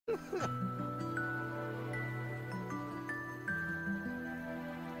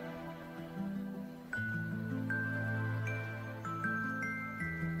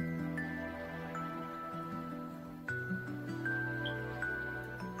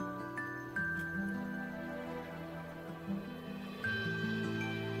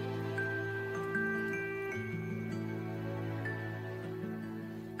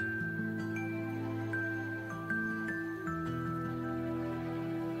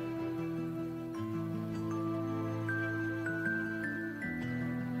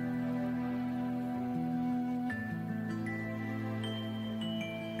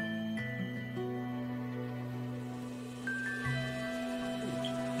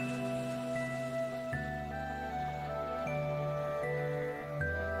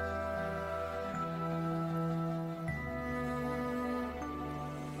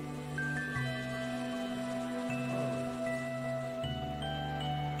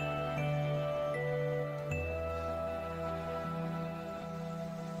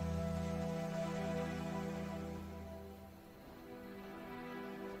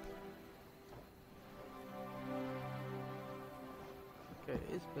Okay,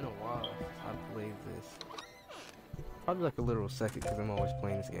 it's been a while since I played this. Probably like a literal second because I'm always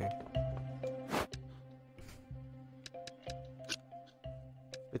playing this game.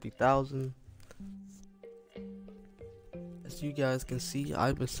 50,000. As you guys can see,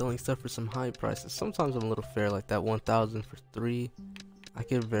 I've been selling stuff for some high prices. Sometimes I'm a little fair, like that 1,000 for 3. I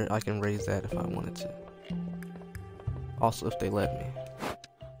can raise that if I wanted to. Also, if they let me.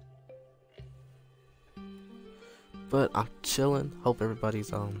 But I'm chilling. Hope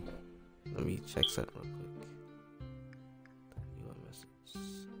everybody's let me check that real quick. You a message.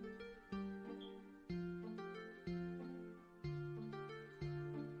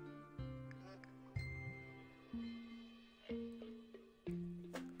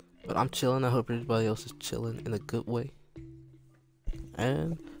 But I'm chilling. I hope everybody else is chilling in a good way.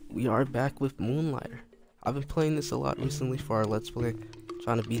 And we are back with Moonlighter. I've been playing this a lot recently for our Let's Play.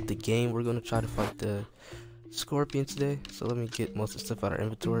 Trying to beat the game. We're gonna try to fight the Scorpion today. So let me get most of the stuff out of our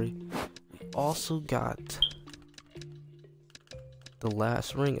inventory. We also got the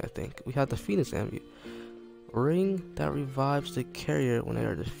last ring, I think. We have the Phoenix Ambient. Ring that revives the carrier when they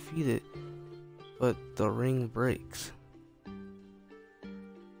are defeated, but the ring breaks.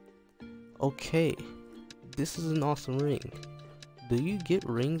 Okay, this is an awesome ring. Do you get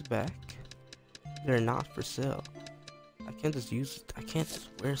rings back? They're not for sale. I can't just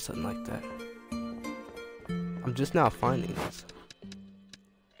wear something like that. I'm just now finding this.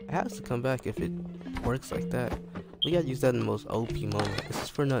 It has to come back if it works like that. We gotta use that in the most OP moment. This is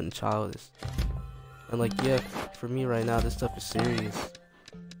for nothing childish. And like, yeah, for me right now, this stuff is serious.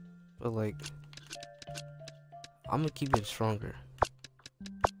 But like, I'm gonna keep getting stronger.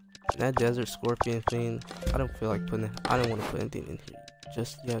 And that desert scorpion thing, I don't feel like putting it, I don't want to put anything in here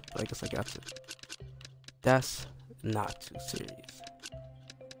just yet, but I guess I got to. That's not too serious.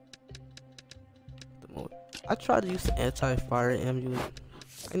 I tried to use the anti-fire amulet.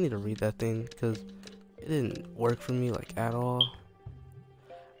 I need to read that thing because it didn't work for me like at all.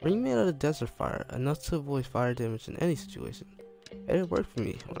 Ring made out of desert fire, enough to avoid fire damage in any situation. It didn't work for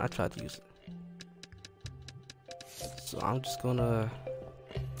me when I tried to use it. So I'm just gonna...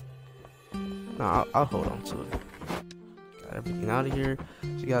 Nah, I'll hold on to it. Got everything out of here. So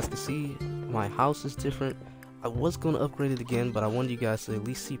you guys can see my house is different. I was gonna upgrade it again, but I wanted you guys to at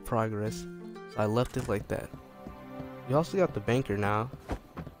least see progress. So I left it like that. We also got the banker now.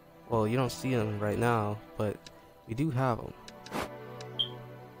 Well, you don't see him right now, but we do have him.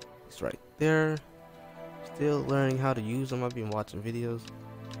 He's right there. Still learning how to use him. I've been watching videos,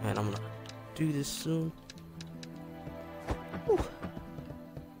 and I'm gonna do this soon. Whew.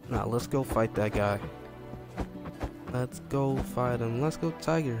 Now let's go fight that guy. Let's go fight him. Let's go,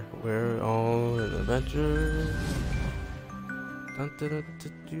 Tiger. We're on an adventure. Dun, dun, dun,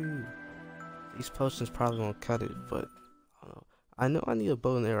 dun, dun. These potions probably won't cut it, but I don't know. I know I need a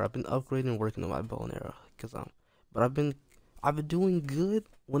bow and arrow. I've been upgrading and working on my bow and arrow, but I've been doing good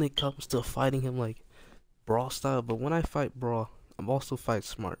when it comes to fighting him like brawl style. But when I fight brawl, I'm also fight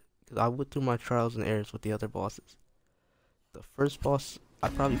smart because I went through my trials and errors with the other bosses. The first boss I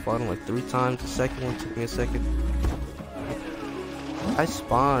probably fought him like 3 times. The second one took me a second. I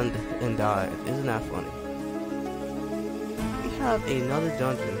spawned and died. Isn't that funny? We have another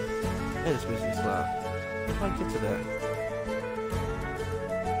dungeon. Man, this music's loud. How do I get to that?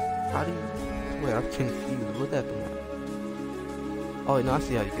 How do you... Wait, I'm confused. What that do? Oh, wait, no, I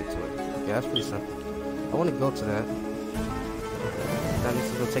see how you get to it. Okay, that's pretty simple. I want to go to that. That means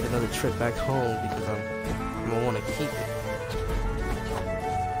I'm going to take another trip back home because I'm going to want to keep it.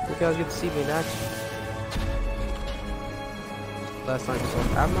 You guys get to see me in action. Last time, so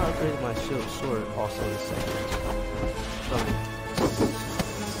I'm not upgrading my shield sword also in a second.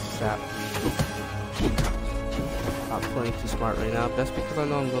 Sap. I'm playing too smart right now. That's because I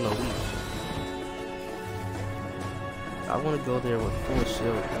know I'm gonna leave. I want to go there with full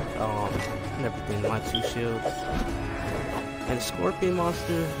shield, and everything. My 2 shields. And the scorpion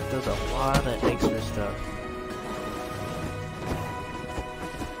monster does a lot of extra stuff.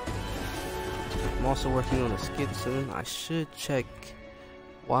 I'm also working on a skit soon. I should check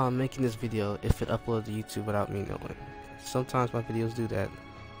while I'm making this video if it uploads to YouTube without me knowing. Sometimes my videos do that.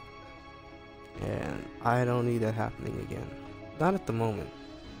 And I don't need that happening again. Not at the moment.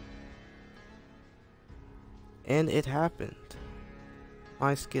 And it happened.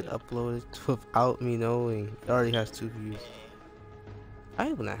 My skit uploaded without me knowing. It already has 2 views. I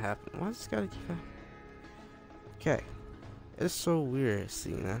hate when that happens. Why does this gotta keep happening? Okay. It's so weird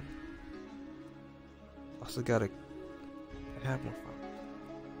seeing that. Also gotta have more fun.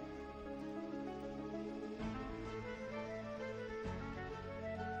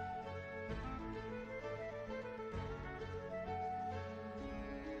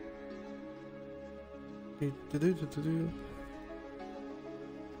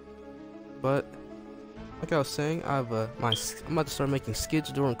 But like I was saying, I have I'm about to start making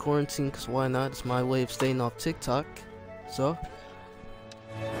skits during quarantine, because why not? It's my way of staying off TikTok. So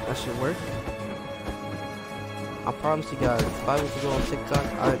that should work. I promise you guys, if I was to go on TikTok,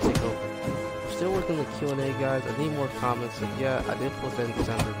 I'd take over. I'm still working on the Q&A, guys. I need more comments. And yeah, I did post that in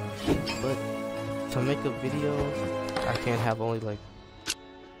December, but to make a video, I can't have only like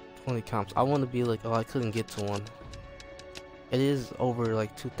 20 comments. I want to be like, oh, I couldn't get to one. It is over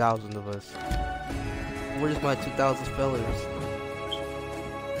like 2,000 of us. Where's my 2,000 spellers?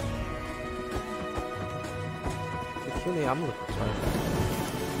 The Q&A, I'm looking for.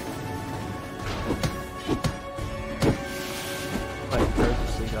 Like,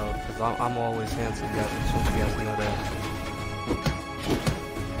 purposely though, because I'm always handsome, guys. I just want you guys to know that.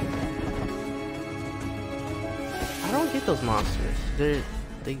 I don't get those monsters.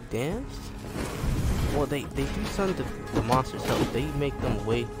 They dance? Well, they do something to the monsters' health. They make them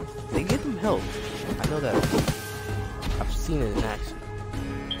they give them health. I know that. I've seen it in action.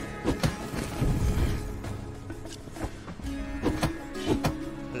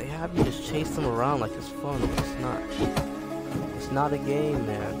 And they have you just chase them around like it's fun, but it's not. It's not a game,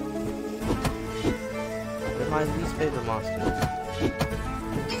 man. They're my least favorite monsters.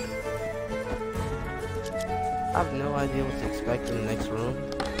 I have no idea what to expect in the next room.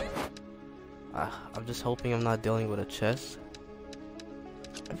 I'm just hoping I'm not dealing with a chest.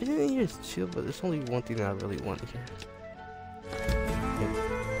 Everything in here is chill, but there's only one thing that I really want here.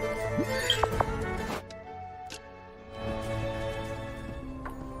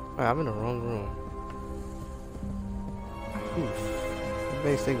 Alright, I'm in the wrong room. Oof. I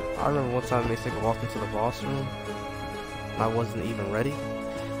remember one time they walked into the boss room. And I wasn't even ready.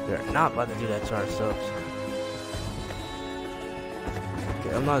 They're not about to do that to ourselves.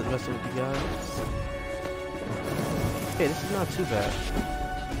 Okay, I'm not messing with you guys. Okay, this is not too bad.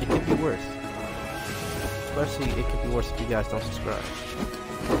 It could be worse. Especially, it could be worse if you guys don't subscribe.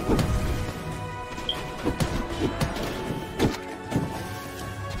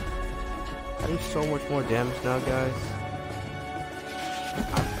 I do so much more damage now, guys.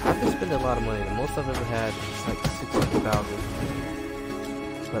 I've been spending a lot of money. The most I've ever had is like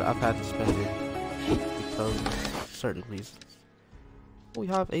 600,000. But I've had to spend it because of certain reasons. We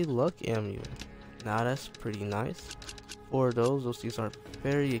have a luck amulet. Now that's pretty nice. 4 of those are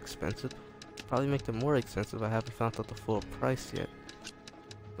very expensive. Probably make them more expensive. I haven't found out the full price yet.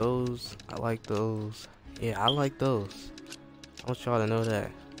 Those, I like those. Yeah, I like those. I want y'all to know that.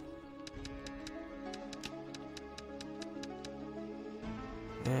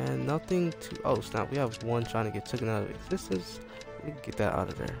 And nothing to, oh snap, we have one trying to get taken out of existence. We can get that out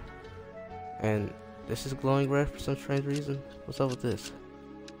of there. And this is glowing red for some strange reason. What's up with this?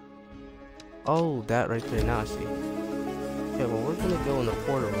 Oh, that right there, now I see. Okay, well we're gonna go in the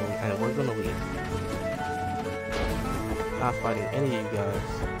portal room and we're gonna leave. Not fighting any of you guys.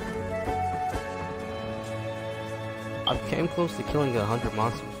 I've came close to killing 100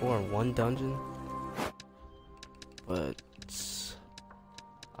 monsters before in one dungeon, but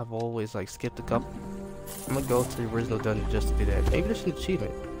I've always like skipped a couple. I'm gonna go to the original dungeon just to do that. Maybe there's an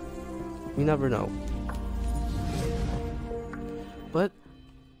achievement. You never know. But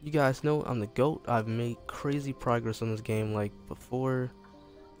you guys know I'm the GOAT. I've made crazy progress on this game. Like before,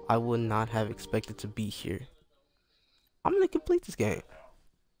 I would not have expected to be here. I'm gonna complete this game.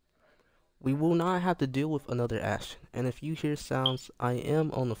 We will not have to deal with another Ashen. And if you hear sounds, I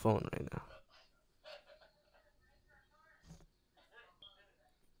am on the phone right now.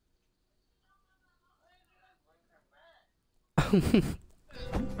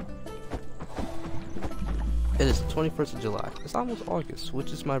 It is the 21st of July. It's almost August,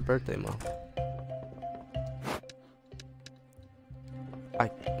 which is my birthday month. I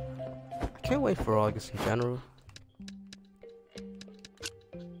can't wait for August in general.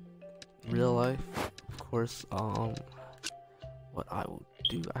 Real life, of course. What I will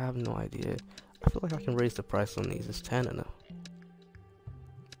do, I have no idea. I feel like I can raise the price on these. It's 10 now.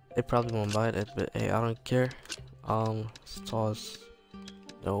 They probably won't buy it, but hey, I don't care. Let's toss.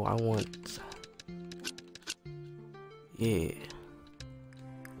 No, I want. Yeah.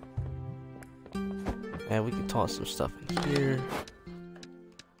 And we can toss some stuff in here.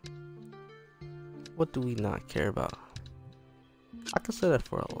 What do we not care about? I can say that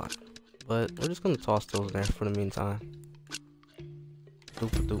for a lot, but we're just gonna toss those in there for the meantime.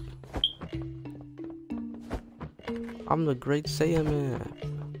 Doop doop. I'm the great Saiyan man.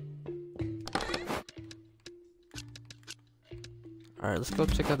 Alright, let's go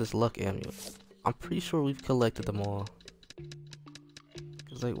check out this luck amulet. I'm pretty sure we've collected them all.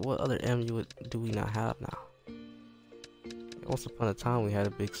 Because Cause like, what other amulet do we not have now? Once upon a time, we had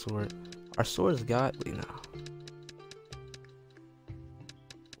a big sword. Our sword is godly now.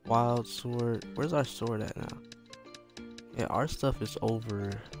 Wild sword. Where's our sword at now? Yeah, our stuff is over.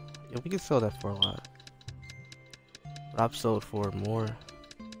 Yeah, we can sell that for a lot. But I've sold for more.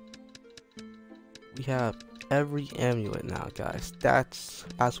 We have every amulet now, guys. That's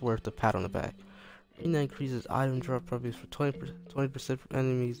worth a pat on the back. And that increases item drop probably for 20% from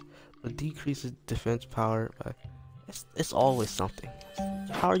enemies, but decreases defense power. But it's always something.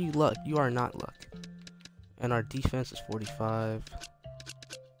 How are you luck? You are not luck. And our defense is 45.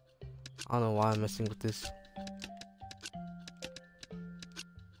 I don't know why I'm messing with this.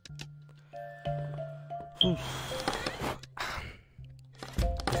 Let's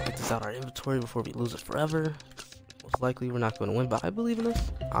get this out of our inventory before we lose it forever. Most likely we're not going to win, but I believe in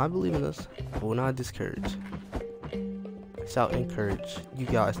us. I believe in us. But we're not discouraged. I shall encourage you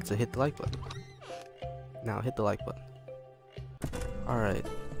guys to hit the like button. Now hit the like button. Alright,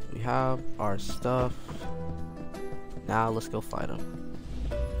 we have our stuff. Now let's go fight them.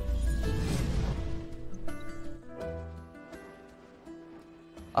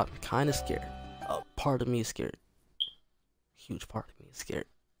 I'm kind of scared. A part of me is scared. Huge part of me is scared.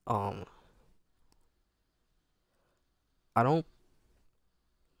 I don't,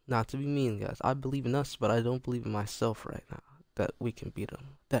 not to be mean, guys, I believe in us, but I don't believe in myself right now that we can beat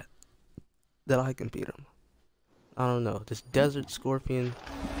them. That I can beat them. I don't know. This desert scorpion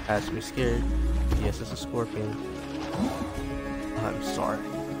has me scared. Yes, it's a scorpion. I'm sorry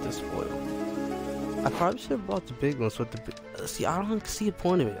to spoil. I probably should have bought the big ones with the see, I don't see a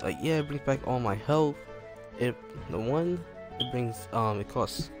point of it. Like, yeah, it brings back all my health. The one, it brings, it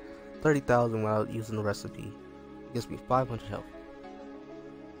costs 30,000 without using the recipe. It gives me 500 health.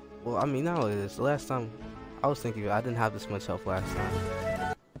 Well, I mean, now it is. The last time I was thinking, I didn't have this much health last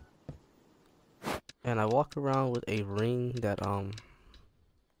time. And I walk around with a ring that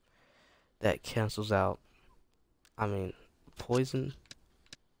that cancels out, I mean, poison,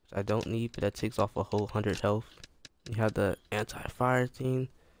 which I don't need, but that takes off a whole 100 health. You have the anti-fire thing,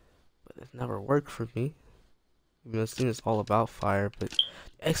 but it's never worked for me. Even though this thing is all about fire, but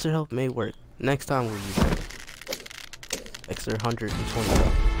extra health may work. Next time we'll use it. Extra 120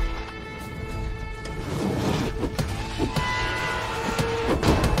 health.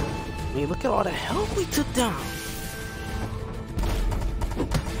 I mean, look at all the health we took down.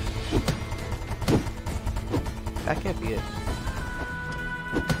 That can't be it.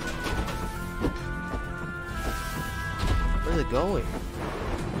 Where's it going?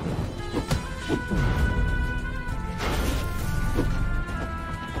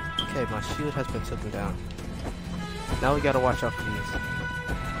 Okay, my shield has been taken down. Now we gotta watch out for these.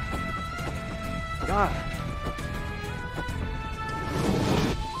 God.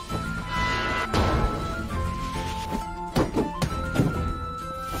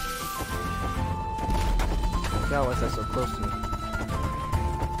 God, why is that so close to me?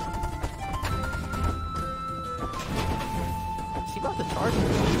 Is he about to charge me?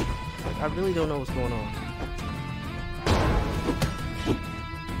 Like, I really don't know what's going on.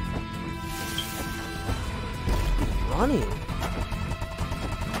 Running.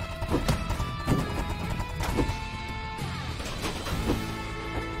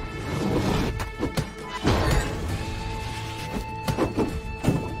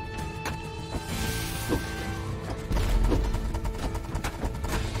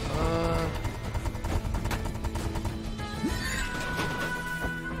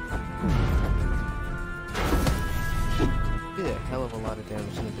 Hell of a lot of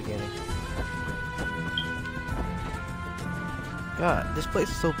damage in the beginning. God, this place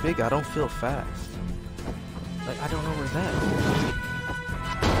is so big I don't feel fast. Like, I don't know where's that.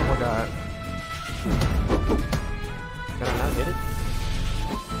 Oh my god. Can I not get it?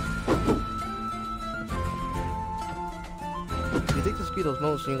 Do you think the speed of those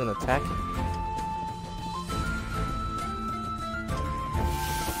moments you're gonna attack it?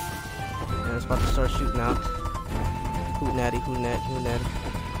 And it's about to start shooting out. Hoot natty, hoot natty, hoot natty.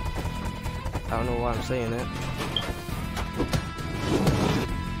 I don't know why I'm saying that.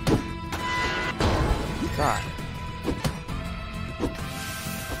 God.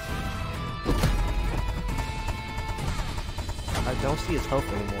 I don't see his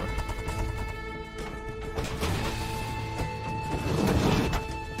health anymore.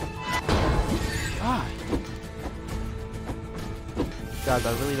 God. Guys, I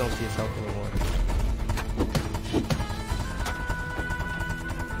really don't see his health anymore.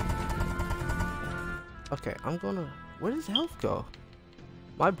 Okay, I'm gonna... Where does health go?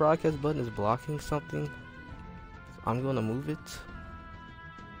 My broadcast button is blocking something. So I'm gonna move it.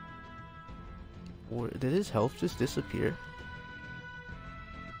 Did his health just disappear?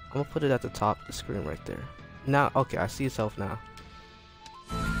 I'm gonna put it at the top of the screen right there. Now, okay, I see his health now.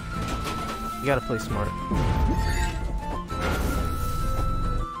 You gotta play smart.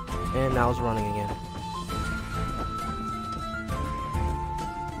 And now it's running again.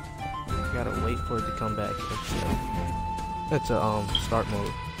 You gotta wait for it to come back. It's a start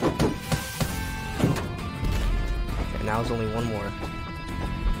mode. Okay, now it's only one more.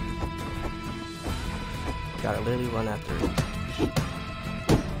 Gotta literally run after it.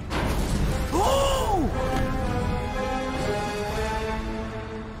 Oh!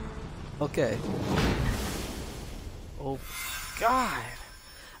 Okay. Oh God!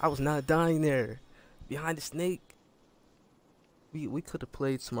 I was not dying there. Behind the snake. We could have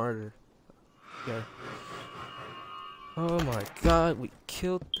played smarter. Yeah. Oh my God! We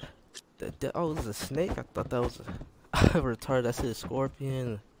killed the oh, it was a snake. I thought that was a retarded. I said a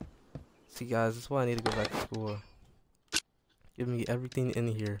scorpion. See guys, that's why I need to go back to school. Give me everything in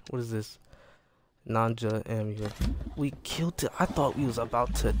here. What is this? Nanja amulet. We killed it. I thought we was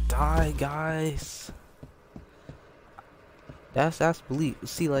about to die, guys. That's belief.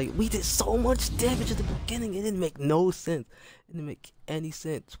 See, like, we did so much damage at the beginning. It didn't make no sense. It didn't make any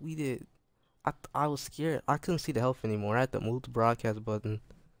sense. We did. I was scared. I couldn't see the health anymore. I had to move the broadcast button.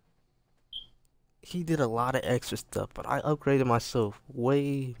 He did a lot of extra stuff, but I upgraded myself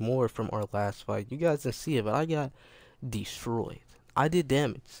way more from our last fight. You guys didn't see it, but I got destroyed. I did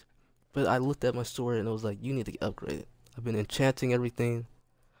damage, but I looked at my sword and it was like, you need to get upgraded. I've been enchanting everything.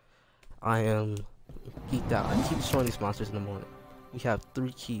 I am geeked out. I keep destroying these monsters in the morning. We have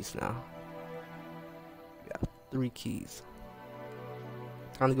 3 keys now. We have 3 keys.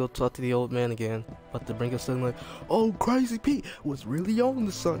 Time to go talk to the old man again. About to bring us something like, oh, Crazy Pete was really on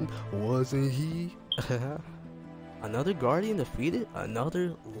the sun, wasn't he? Another guardian defeated.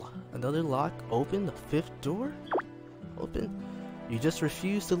 Another lock open. The 5th door open. You just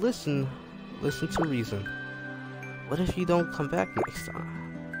refuse to listen. Listen to reason. What if you don't come back next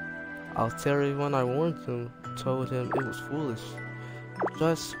time? I'll tell everyone I warned him. Told him it was foolish.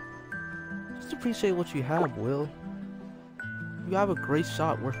 Just appreciate what you have, Will. You have a great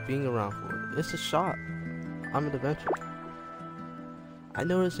shot worth being around for. It's a shot. I'm an adventurer. I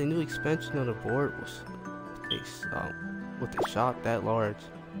noticed a new expansion on the board was with a shop that large.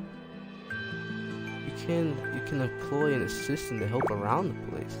 You can employ an assistant to help around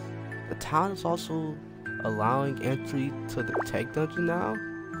the place. The town is also allowing entry to the tech dungeon now.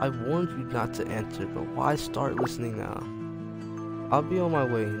 I warned you not to enter, but why start listening now? I'll be on my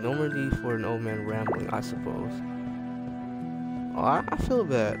way. No more need for an old man rambling, I suppose. Oh, I feel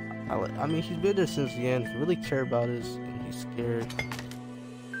bad. I mean, he's been there since the end. He really cared about us, and he's scared.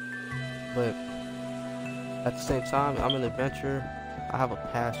 But at the same time, I'm an adventurer. I have a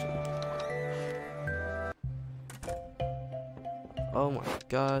passion. Oh my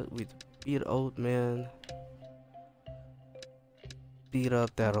God, we beat old man. Beat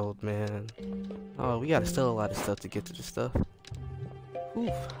up that old man. Oh, we gotta sell a lot of stuff to get to this stuff.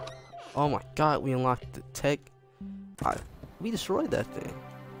 Oof. Oh my God, we unlocked the tech. We destroyed that thing.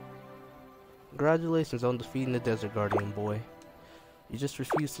 Congratulations on defeating the Desert Guardian, boy. You just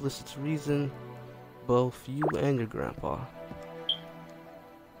refuse to listen to reason, both you and your grandpa.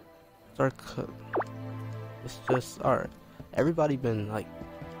 It's just, alright. Everybody been like,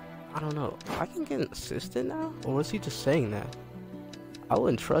 I don't know, I can get an assistant now? Or was he just saying that? I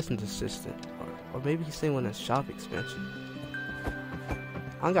wouldn't trust an assistant. Or maybe he's saying one that's shop expansion.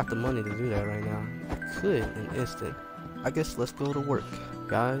 I don't got the money to do that right now. I could in an instant. I guess let's go to work,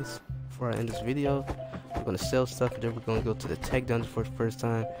 guys. Before I end this video, we're gonna sell stuff and then we're gonna go to the tech dungeon for the first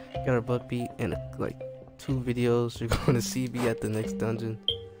time. Got our butt beat and like 2 videos. You're gonna see me at the next dungeon.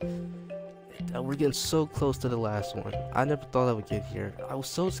 We're getting so close to the last one. I never thought I would get here. I was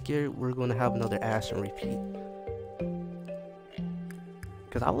so scared we're gonna have another Ashen repeat.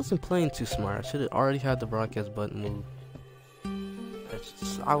 Cause I wasn't playing too smart. I should have already had the broadcast button moved.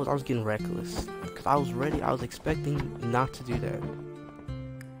 I was getting reckless. Cause I was ready. I was expecting not to do that.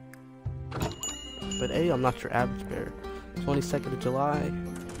 But hey, I'm not your average bear. 22nd of July.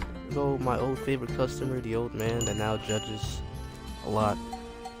 Go my old favorite customer, the old man that now judges a lot.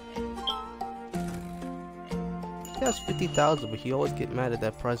 He has 50,000, but he always get mad at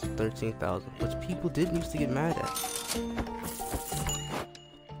that price of 13,000, which people didn't used to get mad at.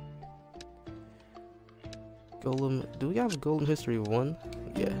 Golem, do we have a Golem History 1?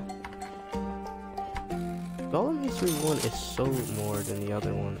 Yeah. Golem History 1 is so more than the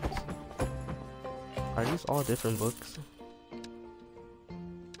other ones. Are these all different books?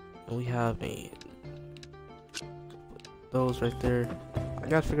 And we have those right there. I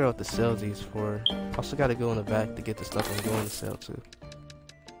gotta figure out what the sell these for. Also gotta go in the back to get the stuff I'm going to sell to.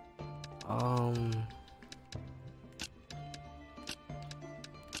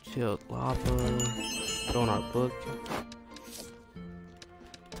 Chilled lava. Go in our book.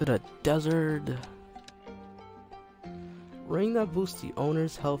 To the desert. Ring that boosts the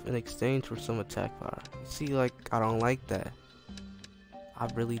owner's health in exchange for some attack power. See, like, I don't like that. I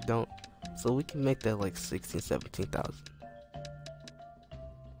really don't. So we can make that like 16, 17,000.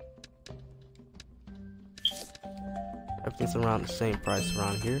 Everything's around the same price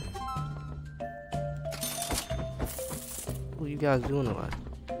around here. What are you guys doing a lot?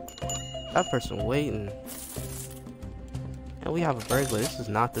 That person waiting. And we have a burglar. This is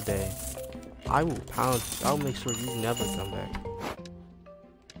not the day. I will pound you. I'll make sure you never come back.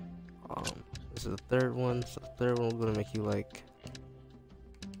 This is the third one. So the third one we're gonna make you like.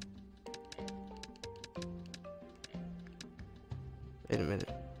 Wait a minute.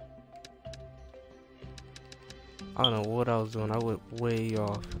 I don't know what I was doing. I went way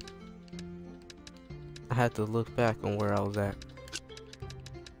off. I had to look back on where I was at.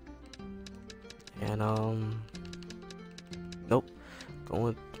 And nope.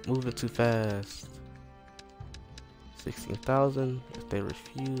 Moving too fast. 16,000. If they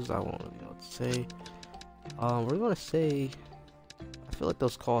refuse, I won't really know what to say. We're gonna say. I feel like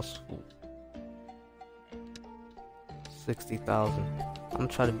those cost 60,000. I'm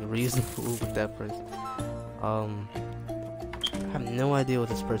trying to be reasonable with that price. I have no idea what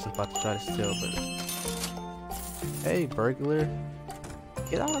this person's about to try to steal, but hey, burglar,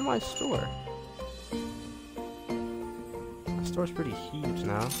 get out of my store. My store's pretty huge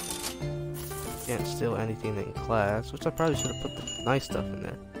now. Can't steal anything in class, which I probably should have put the nice stuff in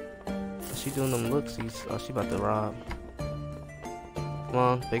there. Is she doing them looksies? Oh, she about to rob. Come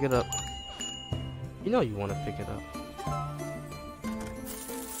on, pick it up. You know you want to pick it up.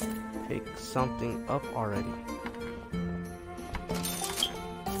 Pick something up already.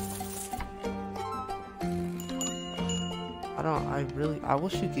 I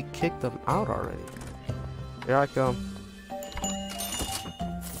wish you could kick them out already. Here I come.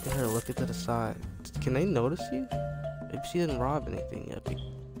 Get her looking to the side. Can they notice you? Maybe she didn't rob anything yet.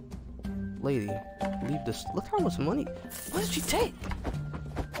 Lady, leave this. Look how much money. What did she take?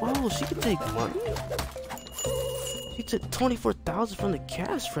 Whoa, she can take money? She took 24,000 from the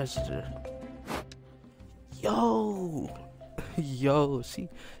cash register. Yo, yo, she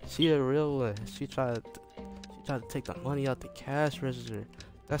a real one. She tried to take the money out the cash register.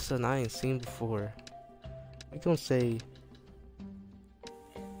 That's something I ain't seen before. We gonna say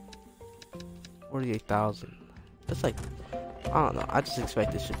 48,000. That's like, I don't know. I just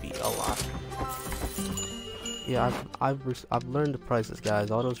expect it should be a lot. Yeah, I've learned the prices,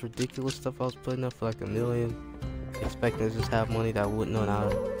 guys. All those ridiculous stuff I was putting up for like $1 million, expecting to just have money that I wouldn't know how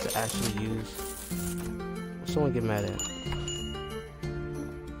to actually use. Will someone get mad at?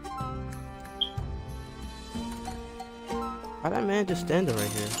 Why that man just standing right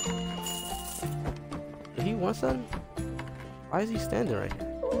here? Did he want something? Why is he standing right here?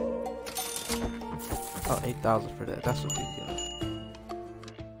 Oh, 8,000 for that. That's ridiculous.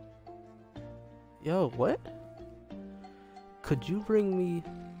 Yo, what? Could you bring me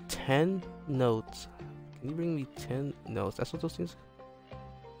 10 notes? Can you bring me 10 notes? That's what those things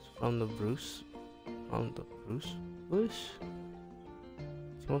are? From the Bruce bush?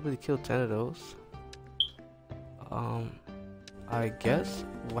 You want me to kill 10 of those? I guess.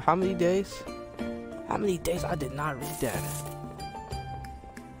 Well, how many days? How many days? I did not read that.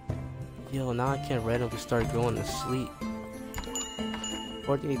 Yo, now I can't randomly start going to sleep.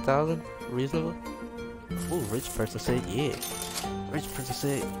 48,000? Reasonable? Ooh, rich person said yeah. Rich person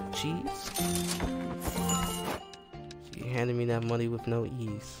said cheese. She handed me that money with no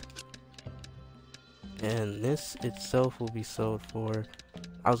ease. And this itself will be sold for.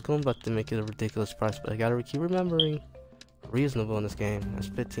 I was going about to make it a ridiculous price, but I gotta keep remembering reasonable in this game. That's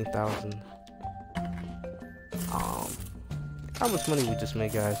 15,000. How much money we just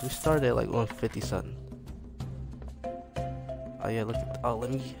made, guys? We started at like 150 something. Oh yeah, look at. Oh,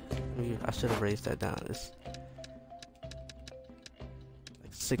 let me. I should have raised that down. It's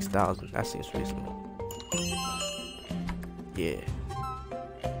like 6,000. That seems reasonable. Yeah.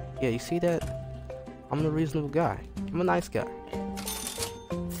 Yeah, you see that? I'm a reasonable guy. I'm a nice guy.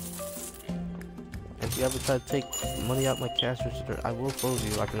 If you ever try to take money out my cash register, I will close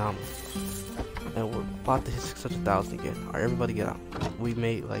you like an omelet. And we're about to hit 600,000 again. Alright, everybody get out. We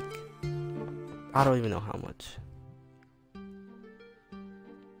made like, I don't even know how much.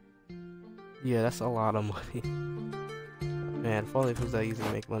 Yeah, that's a lot of money. Man, if only it was that easy to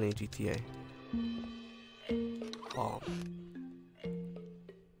make money in GTA.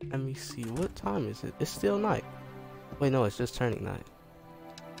 Let me see, what time is it? It's still night. Wait, no, it's just turning night.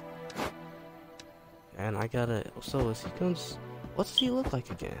 And I gotta, so is he gonna, what's he look like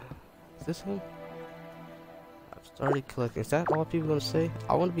again? Is this him? I've started collecting. Is that all people gonna say?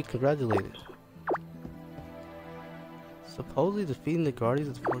 I want to be congratulated. Supposedly defeating the guardians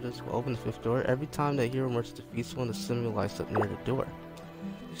of the fortress will open the 5th door. Every time that hero merchant defeats one, the symbol lights up near the door.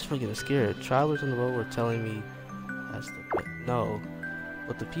 Just for getting scared. Travelers on the road were telling me that's the way. No.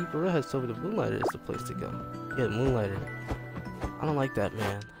 But the people has told me the Moonlighter is the place to go. Yeah, Moonlighter. I don't like that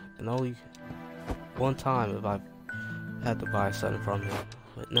man. And only one time have I had to buy something from him.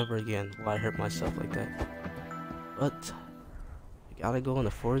 But never again will I hurt myself like that. But I gotta go in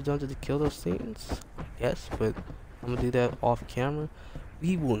the forest dungeon to kill those things? Yes, but I'm gonna do that off camera.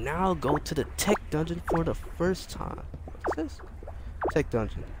 We will now go to the tech dungeon for the first time. What's this? Tech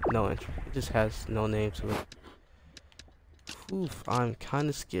dungeon. No entry. It just has no name to it. Oof, I'm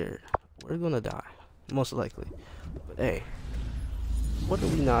kinda scared. We're gonna die. Most likely. But hey, what are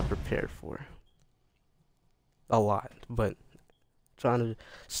we not prepared for? A lot, but trying to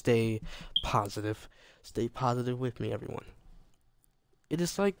stay positive. Stay positive with me, everyone. It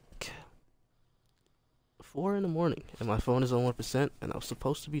is like 4 in the morning and my phone is on 1% and I was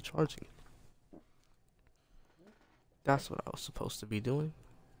supposed to be charging it. That's what I was supposed to be doing.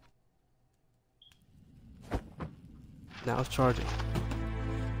 Now it's charging.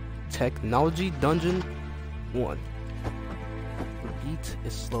 Technology Dungeon 1. The beat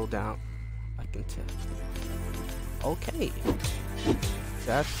is slowed down. I can tell. Okay.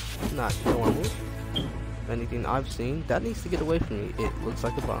 That's not normal. If anything I've seen, that needs to get away from me. It looks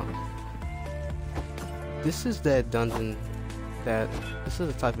like a bomb. This is that dungeon that, this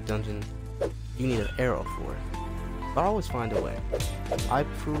is the type of dungeon you need an arrow for. But I always find a way. I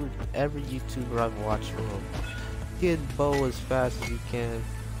proved every YouTuber I've watched from home. Get bow as fast as you can.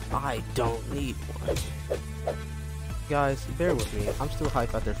 I don't need one. Guys, bear with me. I'm still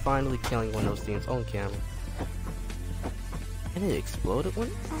hyped out there finally killing one of those things on camera. And it exploded when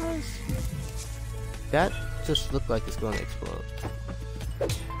it was. That just looked like it's going to explode.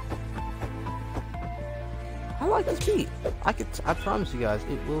 I like this beat. I promise you guys,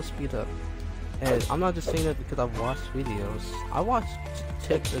 it will speed up. And I'm not just saying that because I've watched videos. I watched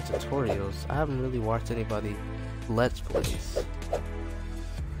tips and tutorials. I haven't really watched anybody let's plays.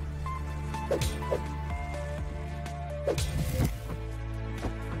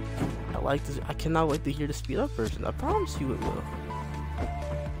 I like this. I cannot wait to hear the speed up version. I promise you it will.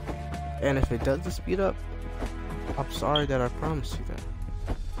 And if it does the speed up, I'm sorry that I promised you that.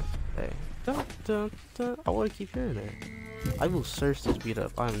 Hey, dun, dun, dun. I want to keep hearing it. I will search the speed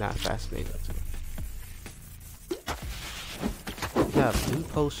up. I'm not fascinated. Yeah, blue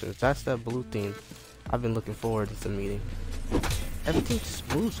potions. That's that blue thing I've been looking forward to meeting. Everything just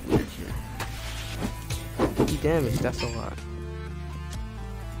moves weird here. 50 damage, that's a lot.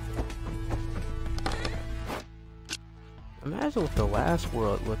 Imagine what the last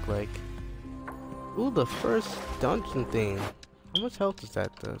world looked like. Ooh, the first dungeon thing. How much health does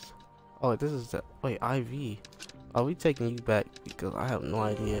that does? Oh, this is the, wait, IV. Are we taking you back? Because I have no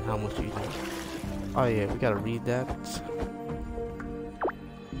idea how much you do. Oh yeah, we gotta read that.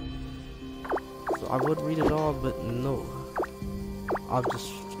 So I would read it all, but no. I'll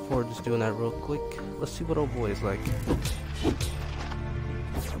just, before just doing that real quick, let's see what old boy is like.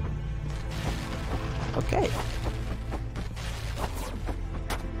 Okay.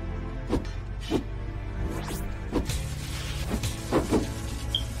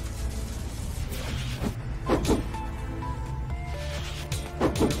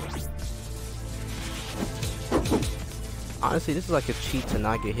 Honestly, this is like a cheat to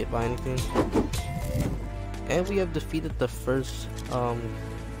not get hit by anything. And we have defeated the first,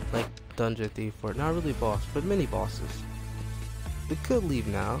 like, dungeon thief for not really boss, but mini bosses. We could leave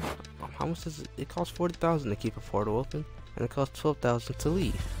now. How much does it? It costs 40,000 to keep a portal open, and it costs 12,000 to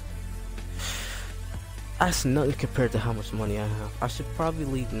leave. That's nothing compared to how much money I have. I should probably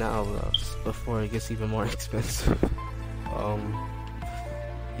leave now, though, before it gets even more expensive.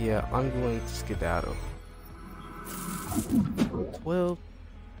 Yeah, I'm going to skedaddle.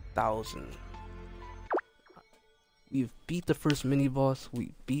 12,000. We've beat the first mini boss.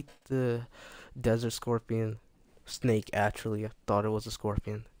 We beat the desert scorpion. Snake, actually. I thought it was a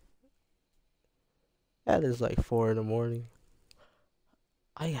scorpion. That is like 4 in the morning.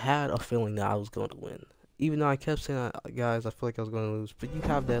 I had a feeling that I was going to win. Even though I kept saying, guys, I feel like I was going to lose. But you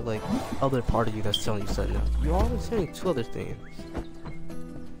have that, like, other part of you that's telling you something else. You're always saying 2 other things.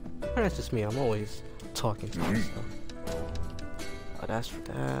 And that's just me. I'm always talking to myself. But as for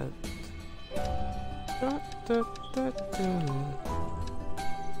that...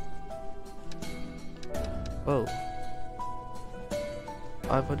 Whoa.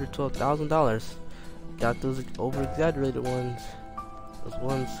 $512,000. Got those over-exaggerated ones. Those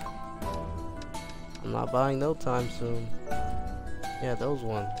ones I'm not buying no time soon. Yeah, those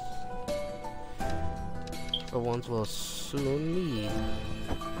ones. The ones we'll soon need.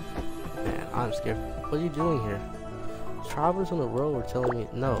 Man, I'm scared. What are you doing here? Travelers on the road were telling me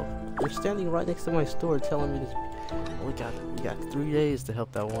no. You're standing right next to my store telling me this. We got 3 days to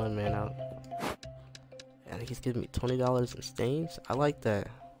help that one man out. I think he's giving me $20 in stains. I like that.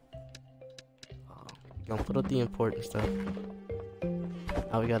 Gonna put up the important stuff.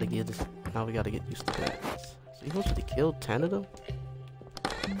 Now we gotta get this. Now we gotta get used to that. So he wants me to kill 10 of them.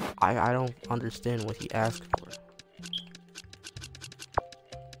 I don't understand what he asked for.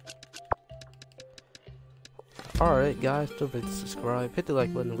 Alright guys, don't forget to subscribe, hit the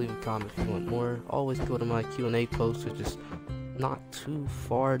like button, and leave a comment if you want more. Always go to my Q&A post, which is not too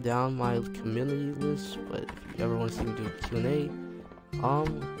far down my community list, but if you ever want to see me do a Q&A,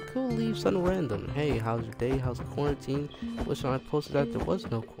 go leave something random. Hey, how's your day? How's the quarantine? Wish when I posted that there was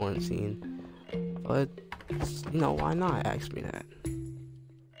no quarantine, but you know, why not ask me that?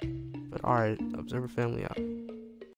 But alright, Observer Family out.